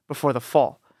be before the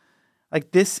fall.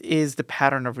 Like, this is the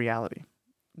pattern of reality.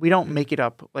 We don't make it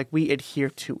up. Like, we adhere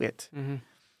to it. Mm-hmm.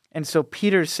 And so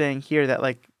Peter's saying here that,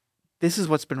 like, this is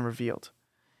what's been revealed.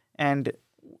 And,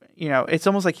 it's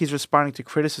almost like he's responding to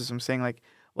criticism, saying like,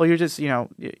 well, you're just,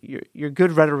 you're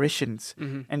good rhetoricians.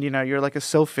 Mm-hmm. And, you're like a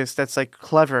sophist that's like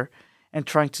clever and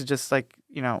trying to just like,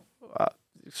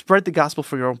 spread the gospel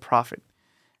for your own profit.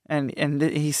 And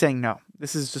he's saying, no,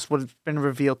 this is just what has been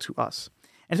revealed to us.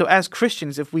 And so as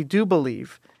Christians, if we do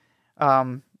believe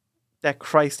that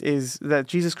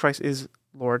Jesus Christ is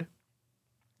Lord,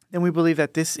 then we believe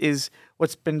that this is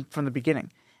what's been from the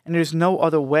beginning. And there's no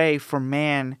other way for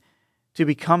man to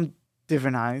become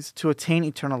divinized, to attain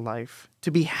eternal life,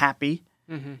 to be happy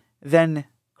than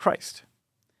Christ.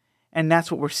 And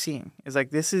that's what we're seeing. Is like,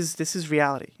 this is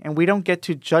reality. And we don't get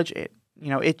to judge it.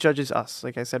 It judges us,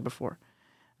 like I said before.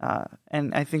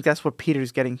 And I think that's what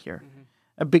Peter's getting here.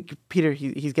 Peter,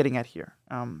 he's getting at here.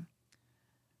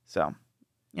 So,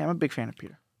 yeah, I'm a big fan of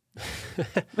Peter.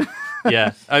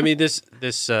 Yeah, I mean, this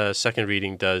second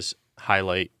reading does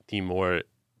highlight the more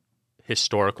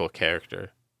historical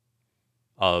character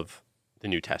of the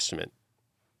New Testament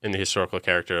and the historical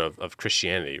character of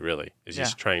Christianity, really.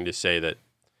 He's trying to say that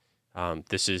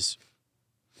this is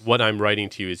what I'm writing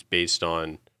to you is based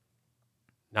on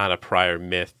not a prior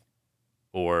myth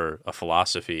or a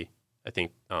philosophy. I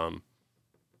think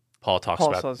Paul talks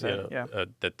about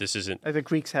that this isn't. Like the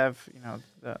Greeks have,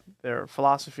 their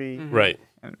philosophy, right?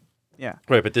 And,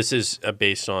 right. But this is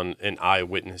based on an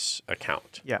eyewitness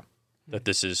account. Yeah, that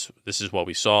this is what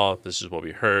we saw, this is what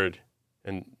we heard,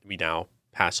 and we now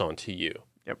pass on to you.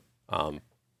 Yep.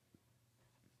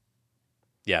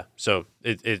 Yeah. So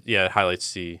it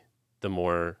highlights the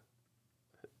more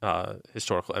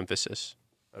historical emphasis,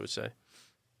 I would say.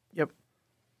 Yep.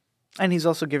 And he's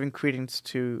also giving credence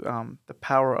to the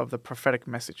power of the prophetic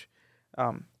message.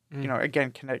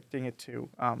 Again, connecting it to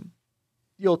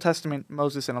the Old Testament,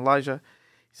 Moses and Elijah.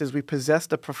 He says, we possess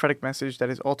the prophetic message that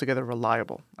is altogether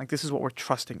reliable. Like, this is what we're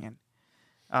trusting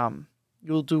in.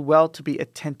 You'll do well to be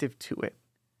attentive to it.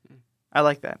 I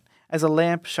like that. As a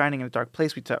lamp shining in a dark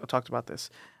place, we talked about this.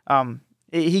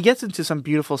 He gets into some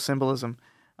beautiful symbolism.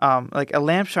 Like a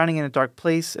lamp shining in a dark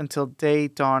place until day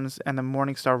dawns and the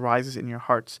morning star rises in your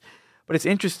hearts. But it's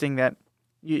interesting that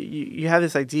you have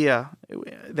this idea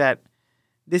that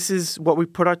this is what we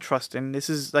put our trust in. This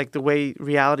is like the way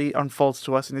reality unfolds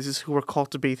to us, and this is who we're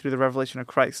called to be through the revelation of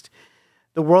Christ.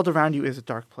 The world around you is a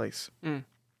dark place.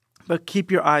 But keep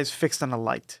your eyes fixed on the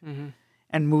light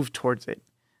and move towards it.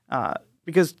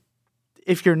 Because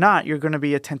if you're not, you're going to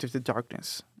be attentive to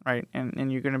darkness, right?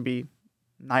 And you're going to be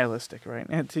nihilistic, right?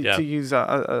 And to use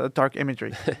a dark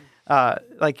imagery.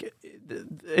 Like,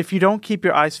 if you don't keep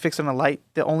your eyes fixed on the light,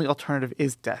 the only alternative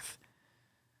is death.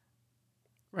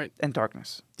 Right. And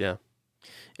darkness. Yeah.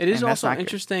 It is also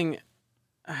interesting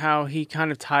how he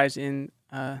kind of ties in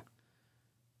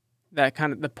that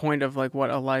kind of the point of like what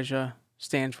Elijah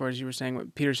stands for, as you were saying,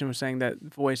 what Peterson was saying, that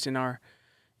voice in our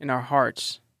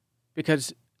hearts.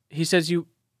 Because he says you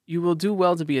will do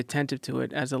well to be attentive to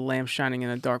it as a lamp shining in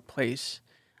a dark place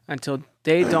until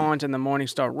day dawns and the morning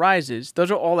star rises.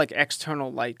 Those are all like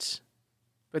external lights.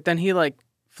 But then he like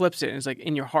flips it and it's like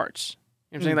in your hearts.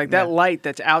 You know what I'm saying? Like that light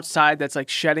that's outside, that's like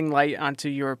shedding light onto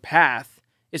your path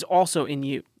is also in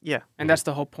you. Yeah. And that's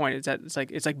the whole point, is that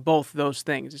it's like both those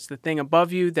things. It's the thing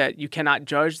above you that you cannot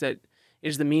judge, that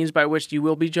is the means by which you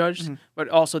will be judged, but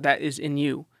also that is in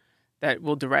you that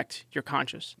will direct your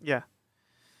conscience. Yeah.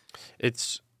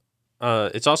 It's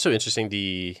also interesting,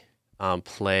 the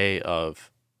play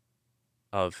of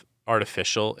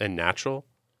artificial and natural.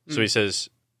 So he says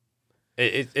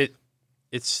it's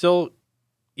still,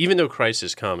 even though Christ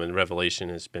has come and revelation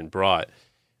has been brought,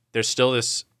 there's still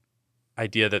this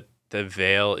idea that the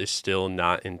veil is still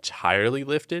not entirely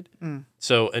lifted.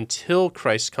 So until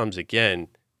Christ comes again,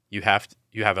 you have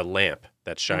a lamp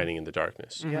that's shining in the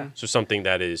darkness. Yeah. So something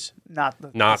that is not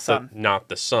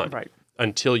the sun. Right.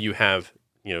 Until you have,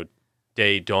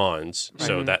 day dawns. Right.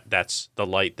 So that's the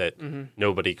light that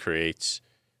nobody creates,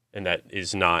 and that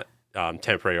is not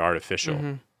temporary,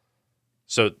 artificial.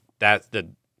 So that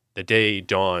the day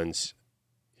dawns,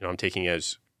 I'm taking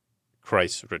as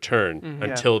Christ's return.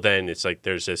 Until then, it's like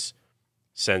there's this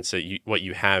sense that what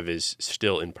you have is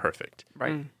still imperfect.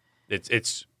 Right.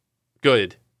 It's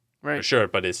good, right, for sure,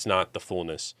 but it's not the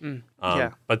fullness.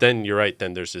 Yeah. But then you're right.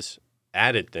 Then there's this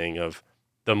added thing of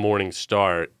the morning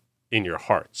star in your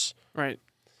hearts. right.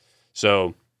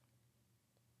 So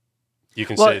you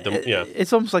can say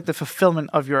it's almost like the fulfillment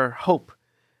of your hope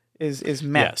is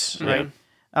met. Yes. Right.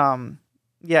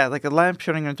 Like a lamp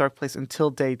shining in a dark place until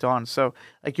day dawn. So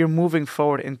like you're moving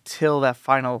forward until that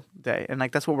final day, and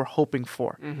like that's what we're hoping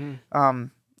for.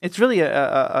 It's really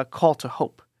a call to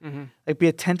hope. Like be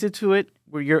attentive to it,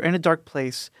 where you're in a dark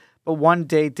place, but one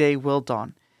day will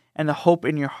dawn, and the hope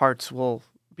in your hearts will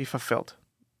be fulfilled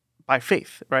by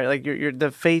faith. Right, like your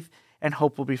the faith and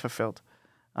hope will be fulfilled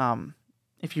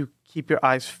if you keep your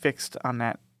eyes fixed on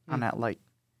that light.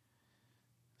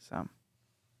 So.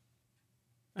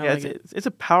 It's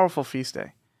a powerful feast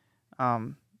day.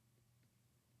 I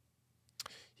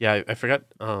forgot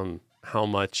how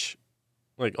much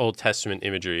like Old Testament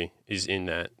imagery is in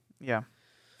that. Yeah.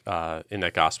 In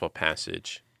that gospel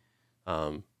passage,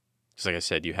 because like I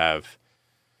said, you have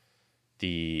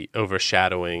the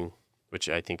overshadowing, which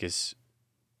I think is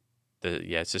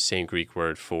it's the same Greek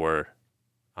word for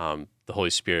the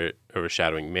Holy Spirit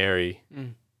overshadowing Mary,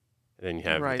 and then you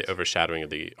have the overshadowing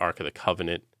of the Ark of the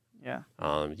Covenant. Yeah.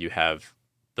 You have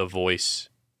the voice,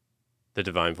 the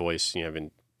divine voice you have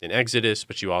in Exodus,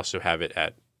 but you also have it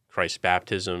at Christ's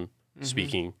baptism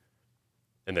speaking.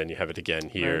 And then you have it again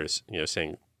here,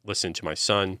 saying, listen to my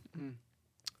son.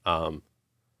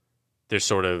 There's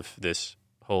sort of this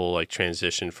whole like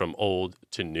transition from old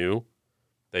to new.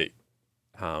 It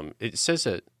says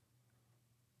that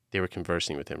they were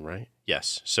conversing with him, right?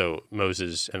 Yes. So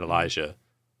Moses and Elijah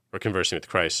were conversing with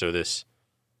Christ. So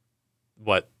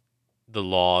what the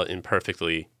law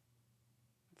imperfectly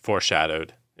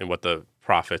foreshadowed and what the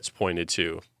prophets pointed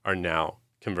to are now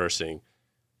conversing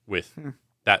with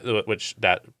that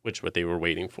which what they were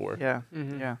waiting for. Yeah.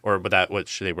 Or that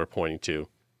which they were pointing to.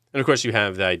 And of course you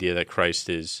have the idea that Christ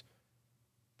is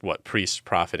priest,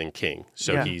 prophet, and king.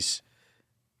 So he has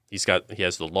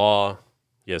the law,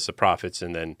 he has the prophets,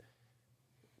 and then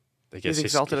I guess he's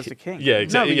exalted as the king. Yeah,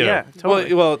 exactly. No,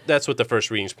 totally. Well, that's what the first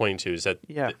reading's pointing to, is that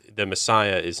the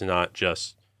Messiah is not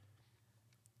just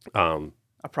a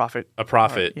prophet.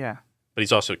 But Yeah.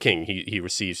 he's also a king. He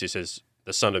receives, he says,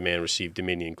 the Son of Man received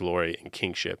dominion, glory, and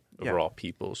kingship over all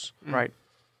peoples. Right.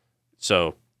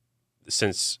 So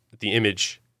since the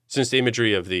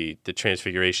imagery of the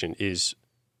Transfiguration is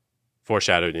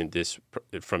foreshadowed in this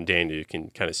from Daniel, you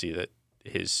can kind of see that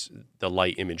the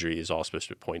light imagery is all supposed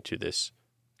to point to this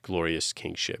glorious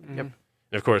kingship. Yep. And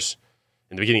of course,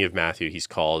 in the beginning of Matthew,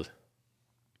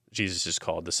 Jesus is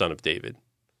called the Son of David,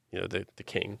 the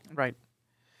king. Right.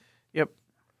 Yep.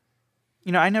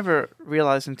 I never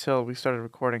realized until we started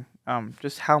recording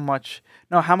just how much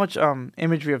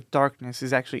imagery of darkness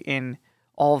is actually in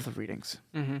all of the readings.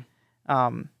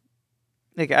 But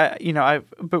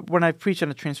when I've preached on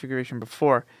the Transfiguration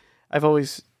before, I've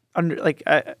always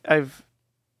I've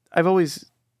always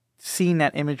seen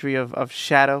that imagery of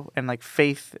shadow and like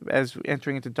faith as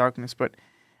entering into darkness, but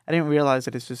I didn't realize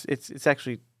that it's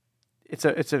actually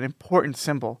an important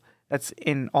symbol that's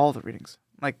in all the readings,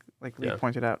 like Lee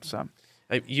pointed out. So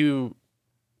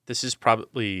this is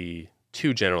probably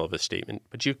too general of a statement,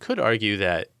 but you could argue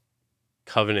that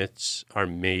covenants are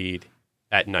made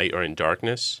at night or in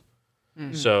darkness.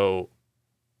 So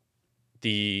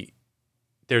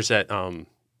there's that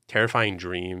terrifying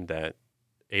dream that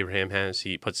Abraham has.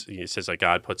 He says like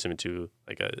God puts him into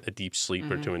like a deep sleep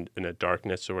or in a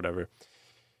darkness or whatever,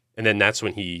 and then that's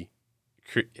when he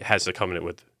has the covenant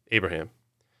with Abraham.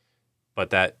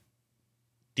 But that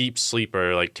deep sleep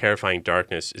or like terrifying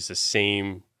darkness is the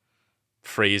same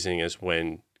phrasing as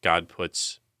when God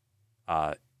puts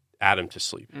Adam to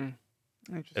sleep,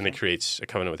 and it creates a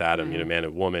covenant with Adam, man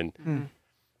and woman.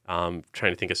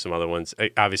 Trying to think of some other ones.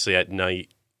 Obviously, at night,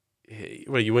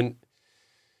 you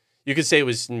could say it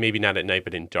was maybe not at night,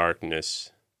 but in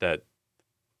darkness that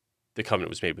the covenant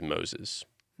was made with Moses,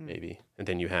 maybe. And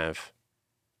then you have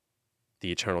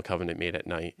the eternal covenant made at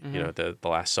night, the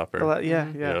Last Supper.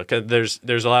 'Cause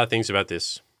there's a lot of things about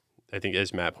this. I think,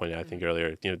 as Matt pointed out,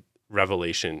 earlier,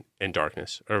 revelation and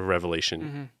darkness, or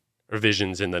revelation or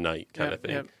visions in the night kind of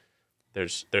thing. Yep.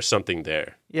 There's something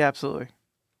there. Yeah, absolutely.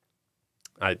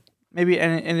 Maybe,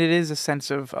 and it is a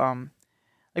sense of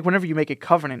like whenever you make a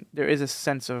covenant, there is a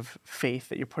sense of faith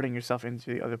that you're putting yourself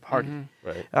into the other party,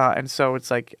 right? And so it's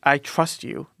like, I trust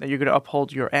you that you're going to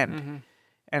uphold your end,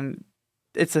 and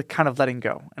it's a kind of letting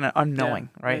go and an unknowing,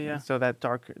 right? Yeah. So that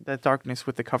darkness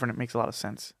with the covenant makes a lot of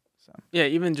sense. So yeah,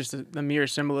 even just the mere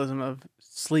symbolism of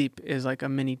sleep is like a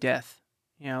mini death.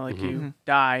 You know, like you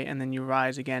die and then you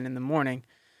rise again in the morning.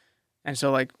 And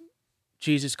so like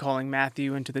Jesus calling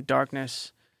Matthew into the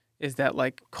darkness is that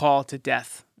like call to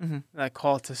death, that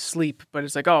call to sleep. But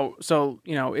it's like, oh, so,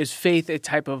 you know, is faith a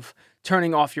type of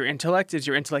turning off your intellect? Is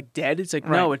your intellect dead? It's like,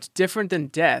 no, it's different than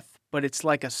death, but it's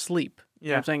like a sleep. You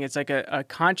know what I'm saying? It's like a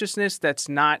consciousness that's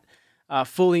not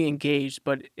fully engaged,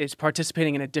 but is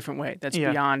participating in a different way. That's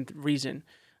beyond reason.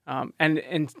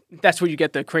 And that's where you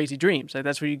get the crazy dreams. Like,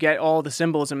 that's where you get all the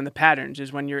symbolism and the patterns,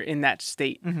 is when you're in that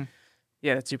state.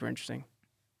 Yeah, that's super interesting.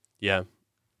 Yeah.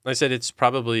 Like I said, it's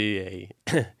probably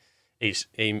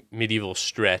a medieval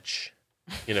stretch,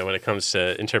 you know, when it comes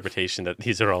to interpretation, that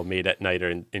these are all made at night or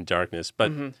in darkness.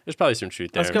 But there's probably some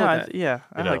truth there. Let's go with that.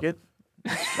 I like it.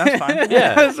 That's fine.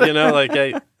 Yeah, you know, like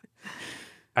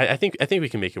I think we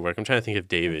can make it work. I'm trying to think of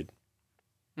David,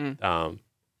 in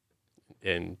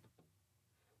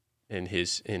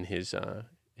his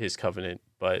covenant,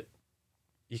 but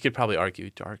you could probably argue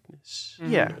darkness.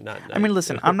 Yeah, you know, not I mean,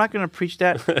 listen, I'm not going to preach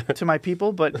that to my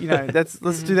people, but you know, let's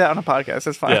do that on a podcast.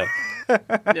 That's fine.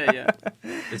 Yeah.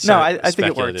 It's no, I think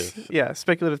it works. Yeah,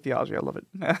 speculative theology. I love it.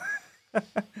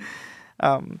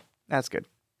 That's good.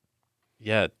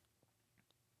 Yeah,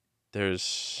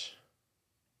 there's.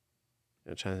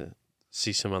 I'm trying to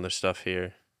see some other stuff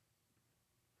here.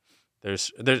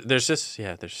 There's just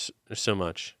there's so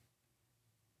much.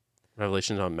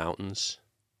 Revelations on mountains.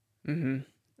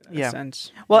 Yeah.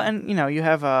 Sense. Well, and you know, you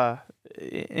have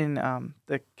in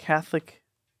the Catholic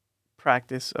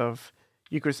practice of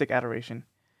Eucharistic adoration,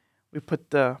 we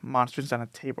put the monstrance on a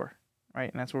tabor,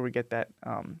 right? And that's where we get that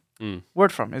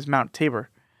word from, is Mount Tabor.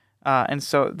 And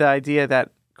so the idea that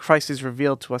Christ is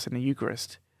revealed to us in the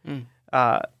Eucharist,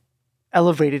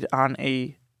 elevated on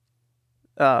a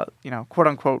quote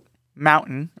unquote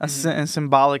mountain, a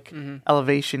symbolic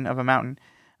elevation of a mountain,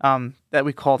 that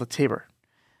we call the Tabor.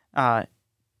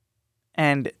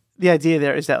 And the idea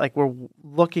there is that like we're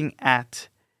looking at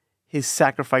his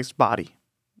sacrificed body,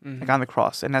 like on the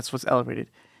cross, and that's what's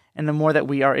elevated. And the more that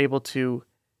we are able to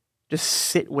just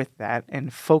sit with that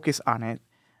and focus on it,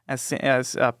 as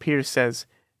Peter says,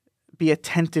 be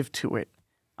attentive to it,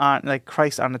 on like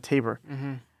Christ on the Tabor,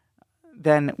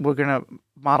 then we're gonna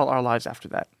model our lives after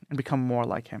that and become more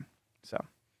like him. So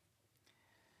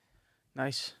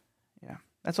nice. Yeah,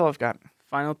 that's all I've got.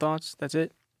 Final thoughts. That's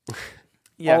it.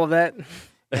 Yeah. All of that.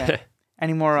 Yeah.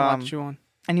 Any more?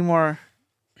 Any more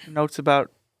notes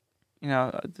about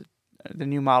the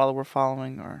new model we're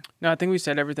following, or? No, I think we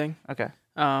said everything. Okay.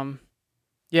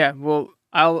 Yeah. Well,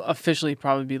 I'll officially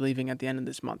probably be leaving at the end of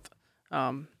this month.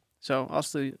 So I'll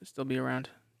still be around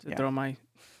to throw my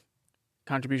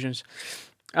contributions.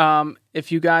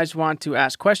 If you guys want to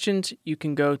ask questions, you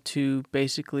can go to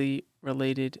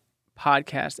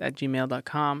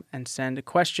basicallyrelatedpodcast@gmail.com and send a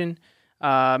question.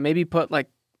 Maybe put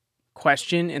like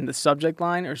question in the subject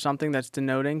line or something that's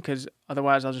denoting, because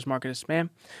otherwise I'll just mark it as spam.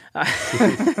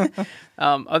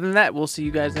 Other than that, we'll see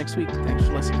you guys next week. Thanks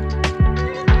for listening.